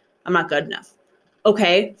 I'm not good enough.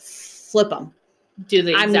 Okay, flip them.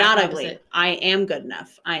 I'm not ugly. I am good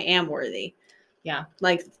enough. I am worthy. Yeah.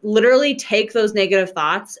 Like literally take those negative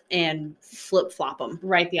thoughts and flip-flop them.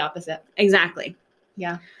 Right, the opposite. Exactly.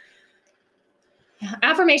 Yeah.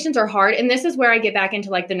 Affirmations are hard. And this is where I get back into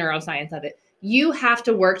like the neuroscience of it. You have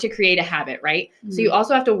to work to create a habit, right? Mm-hmm. So you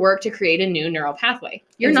also have to work to create a new neural pathway.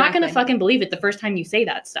 You're not going to fucking believe it the first time you say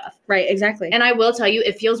that stuff. Right, exactly. And I will tell you,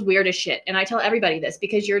 it feels weird as shit. And I tell everybody this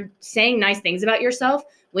because you're saying nice things about yourself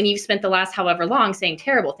when you've spent the last however long saying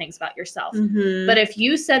terrible things about yourself. Mm-hmm. But if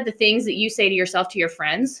you said the things that you say to yourself to your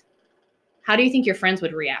friends, how do you think your friends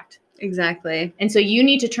would react? Exactly. And so you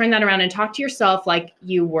need to turn that around and talk to yourself like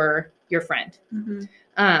you were your friend.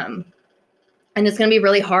 Mm-hmm. And it's going to be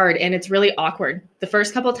really hard and it's really awkward. The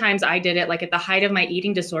first couple of times I did it, like at the height of my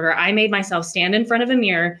eating disorder, I made myself stand in front of a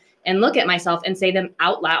mirror and look at myself and say them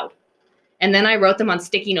out loud. And then I wrote them on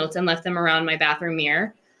sticky notes and left them around my bathroom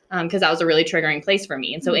mirror because that was a really triggering place for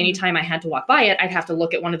me. And so anytime I had to walk by it, I'd have to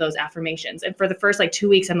look at one of those affirmations. And for the first like 2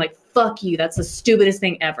 weeks, I'm like, fuck you. That's the stupidest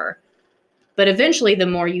thing ever. But eventually, the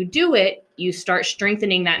more you do it, you start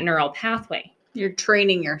strengthening that neural pathway. You're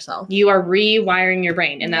training yourself. You are rewiring your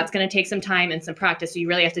brain, and that's going to take some time and some practice. So you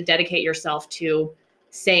really have to dedicate yourself to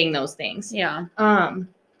saying those things. Yeah.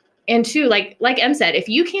 And two, like Em said, if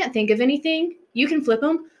you can't think of anything, you can flip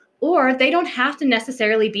them, or they don't have to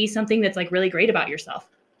necessarily be something that's like really great about yourself.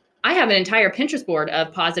 I have an entire Pinterest board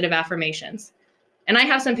of positive affirmations, and I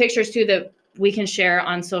have some pictures too that we can share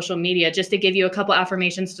on social media just to give you a couple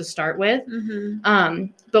affirmations to start with. Mm-hmm.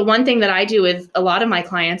 But one thing that I do with a lot of my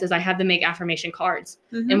clients is I have them make affirmation cards,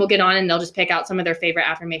 and we'll get on and they'll just pick out some of their favorite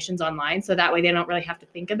affirmations online. So that way they don't really have to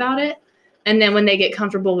think about it. And then when they get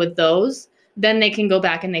comfortable with those, then they can go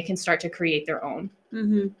back and they can start to create their own.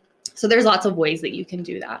 Mm-hmm. So there's lots of ways that you can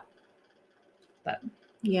do that. But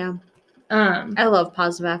yeah, I love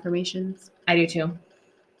positive affirmations. I do too.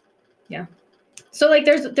 Yeah. So like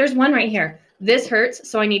there's one right here. This hurts,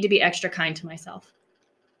 so I need to be extra kind to myself.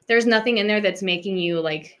 There's nothing in there that's making you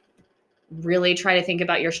like really try to think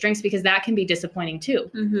about your strengths because that can be disappointing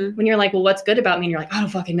too. Mm-hmm. When you're like, well, what's good about me? And you're like, I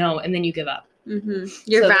don't fucking know. And then you give up. Mm-hmm.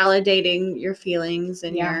 You're validating your feelings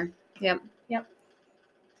and Yep.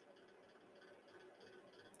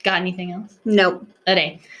 Got anything else? Nope.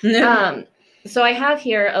 Okay. So I have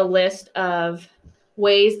here a list of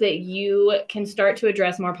ways that you can start to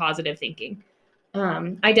address more positive thinking.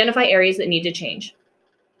 Identify areas that need to change.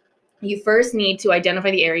 You first need to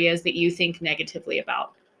identify the areas that you think negatively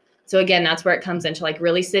about. So again, that's where it comes into like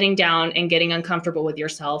really sitting down and getting uncomfortable with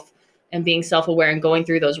yourself and being self-aware and going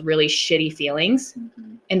through those really shitty feelings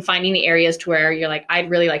and finding the areas to where you're like, I'd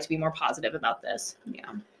really like to be more positive about this.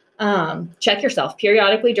 Yeah. Check yourself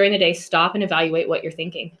periodically during the day. Stop and evaluate what you're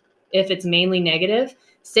thinking. If it's mainly negative,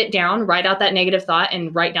 sit down, write out that negative thought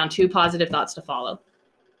and write down 2 positive thoughts to follow.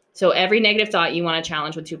 So every negative thought you want to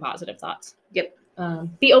challenge with 2 positive thoughts. Yep.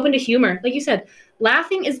 Be open to humor. Like you said,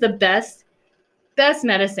 laughing is the best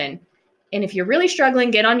medicine. And if you're really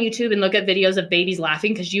struggling, get on YouTube and look at videos of babies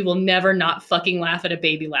laughing because you will never not fucking laugh at a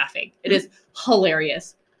baby laughing. It is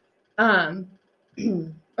hilarious. Or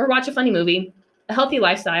watch a funny movie. A healthy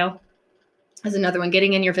lifestyle is another one.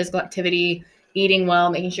 Getting in your physical activity, eating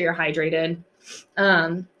well, making sure you're hydrated,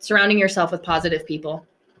 surrounding yourself with positive people.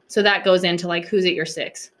 So that goes into like, who's at your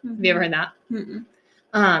 6? Mm-hmm. Have you ever heard that?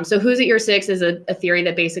 Mm-mm. So who's at your 6 is a theory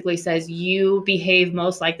that basically says you behave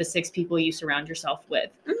most like the 6 people you surround yourself with.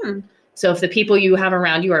 Mm. So if the people you have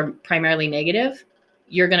around you are primarily negative,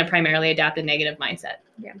 you're going to primarily adapt a negative mindset.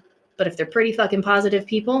 Yeah. But if they're pretty fucking positive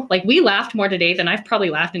people, like we laughed more today than I've probably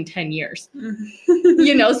laughed in 10 years.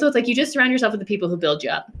 You know, so it's like you just surround yourself with the people who build you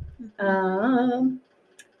up.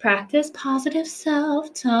 Practice positive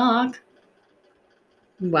self-talk.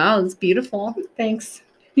 Wow, it's beautiful. Thanks.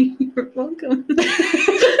 You're welcome.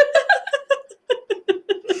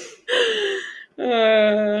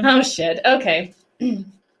 Oh shit. Okay.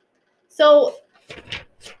 So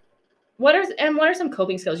what are some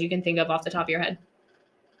coping skills you can think of off the top of your head?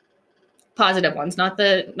 Positive ones, not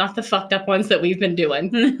the fucked up ones that we've been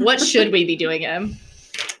doing. What should we be doing, Em?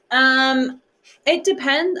 It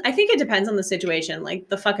depends. I think it depends on the situation. Like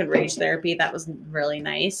the fucking rage therapy, that was really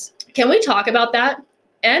nice. Can we talk about that?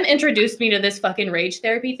 Em introduced me to this fucking rage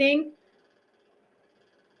therapy thing.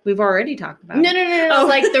 We've already talked about No. it. Oh.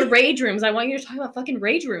 Like the rage rooms. I want you to talk about fucking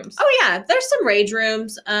rage rooms. Oh yeah, there's some rage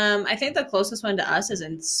rooms. I think the closest one to us is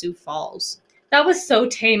in Sioux Falls. That was so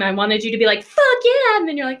tame. I wanted you to be like, fuck yeah. And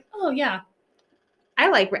then you're like, oh yeah. I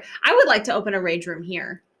would like to open a rage room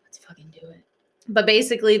here. Let's fucking do it. But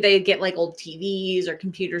basically they get like old TVs or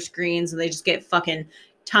computer screens and they just get fucking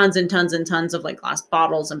tons and tons and tons of like glass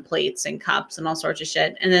bottles and plates and cups and all sorts of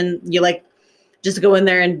shit. And then you like just go in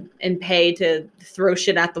there and pay to throw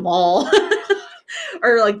shit at the wall.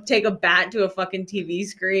 Or like take a bat to a fucking TV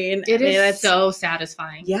screen. It is so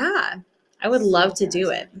satisfying. Yeah. I would love to do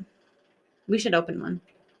it. We should open one.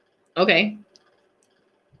 Okay.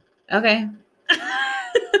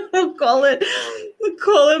 We'll call it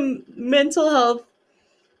mental health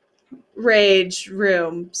rage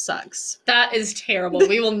room sucks. That is terrible.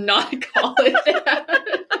 We will not call it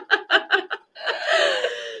that.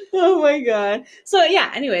 Oh my god. So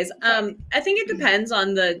yeah, anyways, I think it depends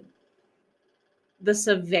on the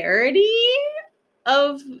severity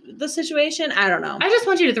of the situation. I don't know. I just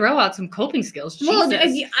want you to throw out some coping skills. Well,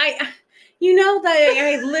 Jesus. I you know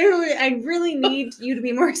that I really need you to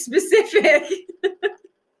be more specific.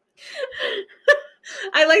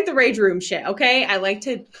 I like the rage room shit, okay? I like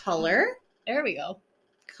to color. There we go.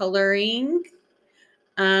 Coloring,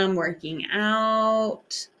 working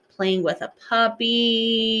out, playing with a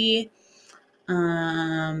puppy,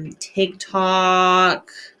 TikTok,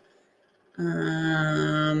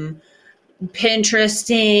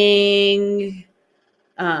 Pinteresting.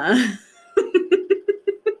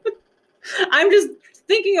 I'm just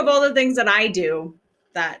thinking of all the things that I do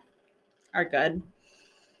that are good.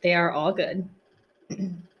 They are all good.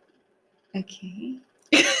 Okay.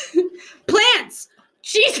 Plants!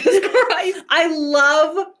 Jesus Christ. I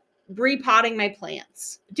love repotting my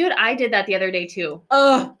plants. Dude, I did that the other day too.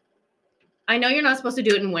 Ugh. I know you're not supposed to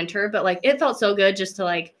do it in winter, but like it felt so good just to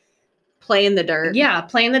like play in the dirt. Yeah,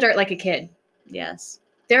 play in the dirt like a kid. Yes.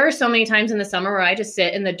 There are so many times in the summer where I just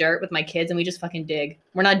sit in the dirt with my kids and we just fucking dig.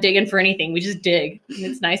 We're not digging for anything. We just dig. And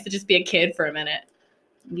it's nice to just be a kid for a minute.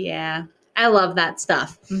 Yeah. I love that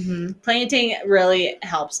stuff. Mm-hmm. Planting really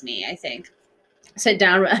helps me, I think. Sit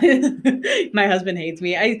down. My husband hates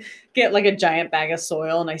me. I get like a giant bag of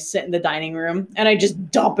soil and I sit in the dining room and I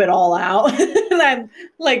just dump it all out. And I'm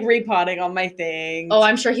like repotting all my things. Oh,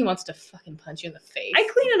 I'm sure he wants to fucking punch you in the face. I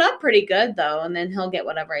clean it up pretty good though, and then he'll get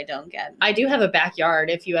whatever I don't get. I do have a backyard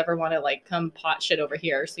if you ever want to like come pot shit over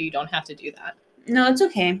here so you don't have to do that. No, it's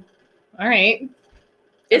okay. All right.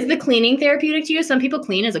 Is the cleaning therapeutic to you? Some people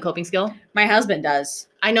clean as a coping skill. My husband does.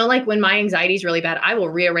 I know, like, when my anxiety is really bad, I will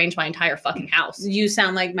rearrange my entire fucking house. You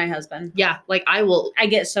sound like my husband. Yeah, like, I will. I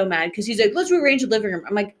get so mad because he's like, let's rearrange the living room.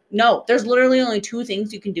 I'm like, no, there's literally only 2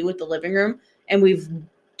 things you can do with the living room, and we've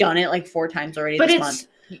done it like 4 times already this month.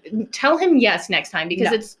 Tell him yes next time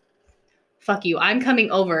because it's, fuck you, I'm coming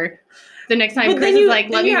over the next time. Chris is like,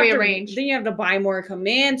 let me rearrange. Then you have to buy more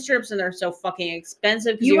command strips, and they're so fucking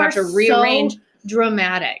expensive because you have to rearrange. So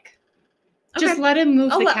dramatic. Okay. Just let him move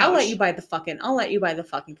the couch. I'll let you buy the fucking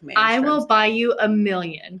command I strips. will buy you $1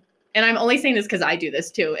 million. And I'm only saying this because I do this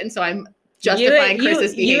too. And so I'm justifying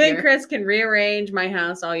Chris's behavior. You and Chris can rearrange my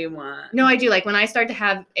house all you want. No, I do. Like when I start to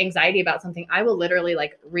have anxiety about something, I will literally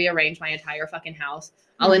like rearrange my entire fucking house.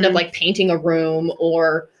 I'll end up like painting a room,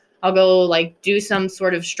 or I'll go like do some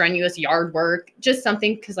sort of strenuous yard work, just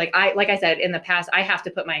something. Cause like I said, in the past, I have to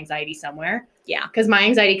put my anxiety somewhere. Yeah. Cause my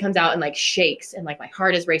anxiety comes out and like shakes and like my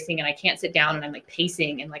heart is racing and I can't sit down and I'm like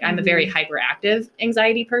pacing and like I'm a very hyperactive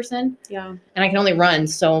anxiety person. Yeah. And I can only run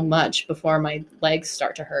so much before my legs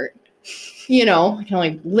start to hurt. You know, I can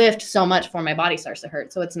only lift so much before my body starts to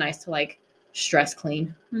hurt. So it's nice to like stress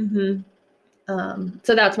clean. So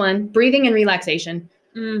that's one. Breathing and relaxation,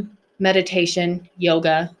 meditation,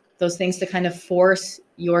 yoga, those things to kind of force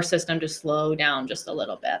your system to slow down just a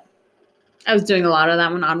little bit. I was doing a lot of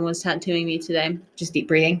that when Autumn was tattooing me today. Just deep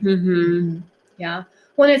breathing. Mm-hmm. Yeah.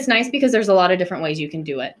 Well, it's nice because there's a lot of different ways you can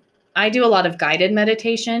do it. I do a lot of guided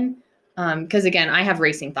meditation because, again, I have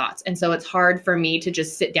racing thoughts. And so it's hard for me to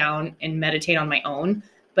just sit down and meditate on my own.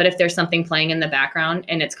 But if there's something playing in the background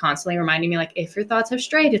and it's constantly reminding me, like, if your thoughts have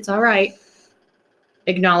strayed, it's all right.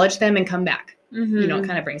 Acknowledge them and come back. You know, it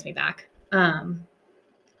kind of brings me back.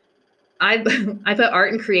 I put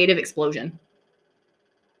art and creative explosion.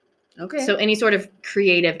 Okay. So any sort of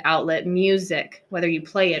creative outlet, music, whether you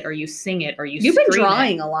play it or you sing it or You've been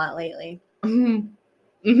drawing a lot lately.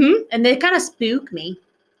 Mm-hmm. And they kind of spook me.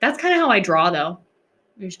 That's kind of how I draw, though.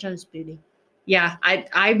 You're just kind of spooky. Yeah,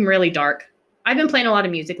 I'm really dark. I've been playing a lot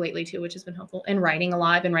of music lately, too, which has been helpful. And writing a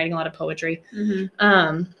lot. I've been writing a lot of poetry.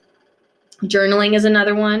 Journaling is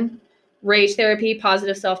another one. Rage therapy,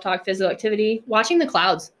 positive self-talk, physical activity. Watching the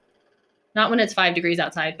clouds. Not when it's 5 degrees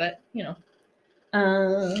outside, but, you know.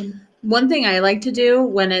 One thing I like to do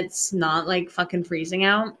when it's not like fucking freezing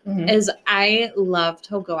out is I love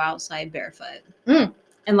to go outside barefoot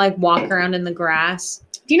and like walk around in the grass.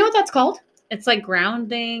 Do you know what that's called? It's like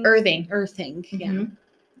grounding. Earthing. Yeah.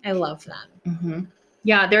 I love that.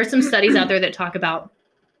 Yeah, there are some studies out there that talk about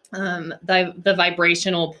the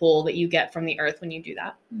vibrational pull that you get from the earth when you do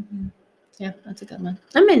that. Yeah, that's a good one.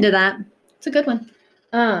 I'm into that. It's a good one.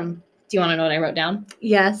 Do you want to know what I wrote down?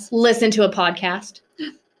 Yes. Listen to a podcast.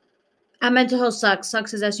 Mental health sucks.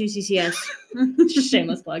 Sucks is SUCCS.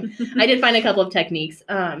 Shameless plug. I did find a couple of techniques.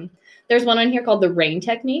 There's one on here called the RAIN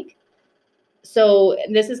technique. So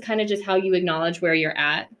this is kind of just how you acknowledge where you're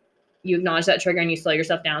at. You acknowledge that trigger and you slow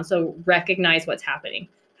yourself down. So recognize what's happening.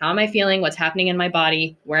 How am I feeling? What's happening in my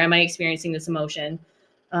body? Where am I experiencing this emotion?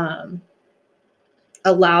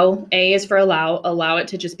 Allow. A is for allow. Allow it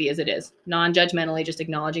to just be as it is. Non-judgmentally, just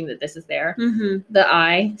acknowledging that this is there. The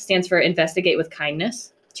I stands for investigate with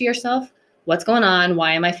kindness to yourself. What's going on?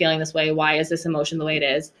 Why am I feeling this way? Why is this emotion the way it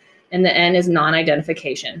is? And the N is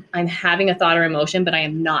non-identification. I'm having a thought or emotion, but I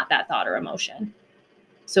am not that thought or emotion.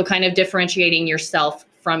 So kind of differentiating yourself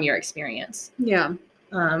from your experience. Yeah.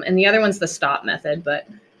 And the other one's the stop method, but.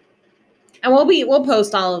 And we'll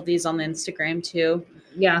post all of these on Instagram too.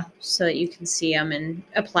 Yeah. So that you can see them and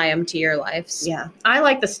apply them to your lives. Yeah. I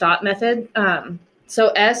like the stop method. So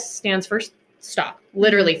S stands for stop.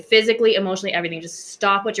 Literally, physically, emotionally, everything. Just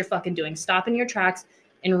stop what you're fucking doing. Stop in your tracks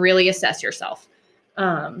and really assess yourself.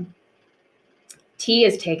 T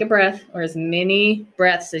is take a breath, or as many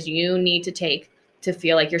breaths as you need to take to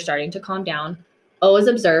feel like you're starting to calm down. O is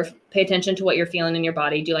observe. Pay attention to what you're feeling in your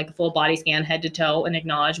body. Do like a full body scan head to toe and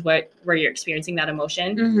acknowledge where you're experiencing that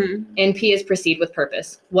emotion. And P is proceed with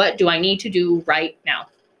purpose. What do I need to do right now?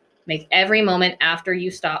 Make every moment after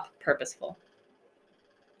you stop purposeful.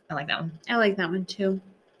 I like that one. I like that one too.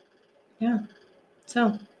 Yeah.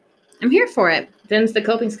 So I'm here for it. Them's the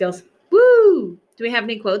coping skills. Woo! Do we have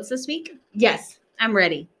any quotes this week? Yes. I'm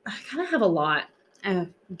ready. I kind of have a lot.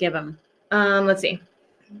 Give them. Let's see.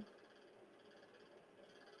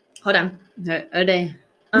 Hold on. A day.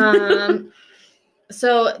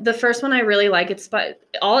 So the first one I really like,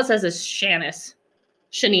 all it says is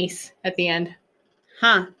Shanice at the end.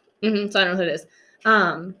 Huh. So I don't know who it is.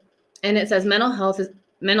 And it says mental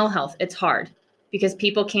health. It's hard because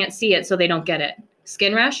people can't see it, so they don't get it.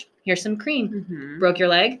 Skin rash. Here's some cream. Broke your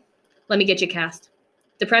leg. Let me get you cast.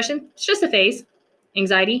 Depression. It's just a phase.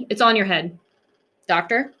 Anxiety. It's on your head.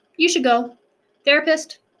 Doctor. You should go.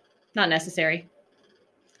 Therapist. Not necessary.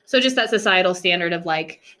 So just that societal standard of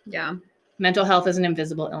like, yeah, mental health is an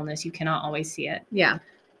invisible illness. You cannot always see it. Yeah.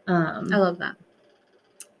 I love that.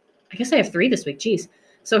 I guess I have 3 this week. Jeez.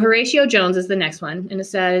 So Horatio Jones is the next one. And it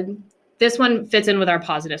said, this one fits in with our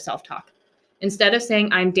positive self-talk. Instead of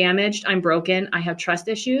saying, I'm damaged, I'm broken, I have trust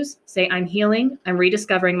issues, say, I'm healing, I'm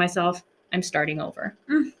rediscovering myself, I'm starting over.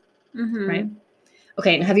 Right?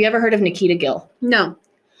 Okay. And have you ever heard of Nikita Gill? No.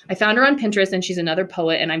 I found her on Pinterest and she's another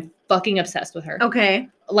poet and I'm fucking obsessed with her. Okay.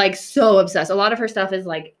 Like so obsessed. A lot of her stuff is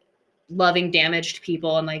like loving damaged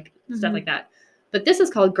people and like stuff like that. But this is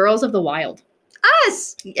called Girls of the Wild.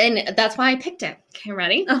 Us! And that's why I picked it. Okay,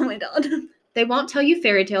 ready? Oh my God. They won't tell you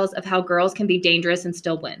fairy tales of how girls can be dangerous and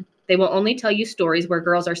still win. They will only tell you stories where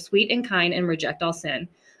girls are sweet and kind and reject all sin.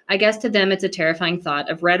 I guess to them it's a terrifying thought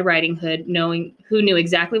of Red Riding Hood who knew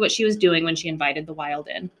exactly what she was doing when she invited the wild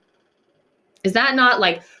in. Is that not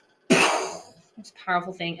like most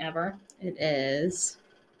powerful thing ever? It is.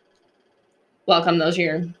 Welcome. Those are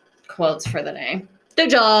your quotes for the day.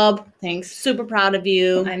 Good job. Thanks. Super proud of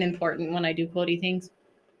you. I'm important when I do quotey things.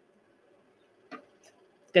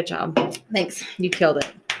 Good job. Thanks. You killed it.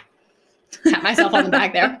 Pat myself on the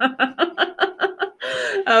back there.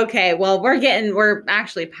 Okay. Well, we're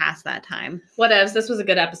actually past that time. Whatevs. This was a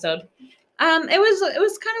good episode. It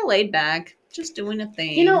was kind of laid back. just doing a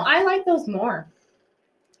thing. You know, I like those more.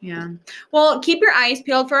 Yeah. Well, keep your eyes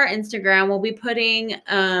peeled for our Instagram. We'll be putting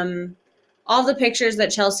all the pictures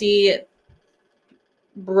that Chelsea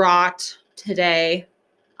brought today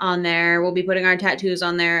on there. We'll be putting our tattoos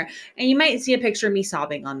on there. And you might see a picture of me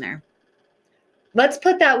sobbing on there. Let's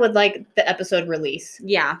put that with like the episode release.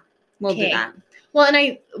 Yeah. We'll do that. Well,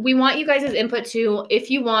 and we want you guys' input too. If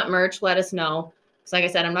you want merch, let us know. Because like I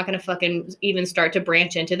said, I'm not going to fucking even start to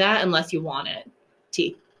branch into that unless you want it.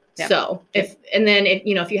 Yep. So if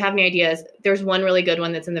you have any ideas, there's one really good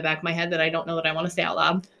one that's in the back of my head that I don't know that I want to say out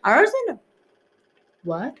loud. Ours in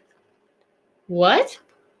What? What?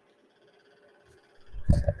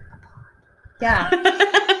 Yeah.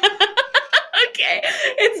 Okay.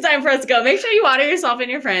 It's time for us to go. Make sure you water yourself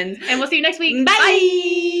and your friends. And we'll see you next week.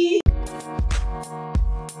 Bye.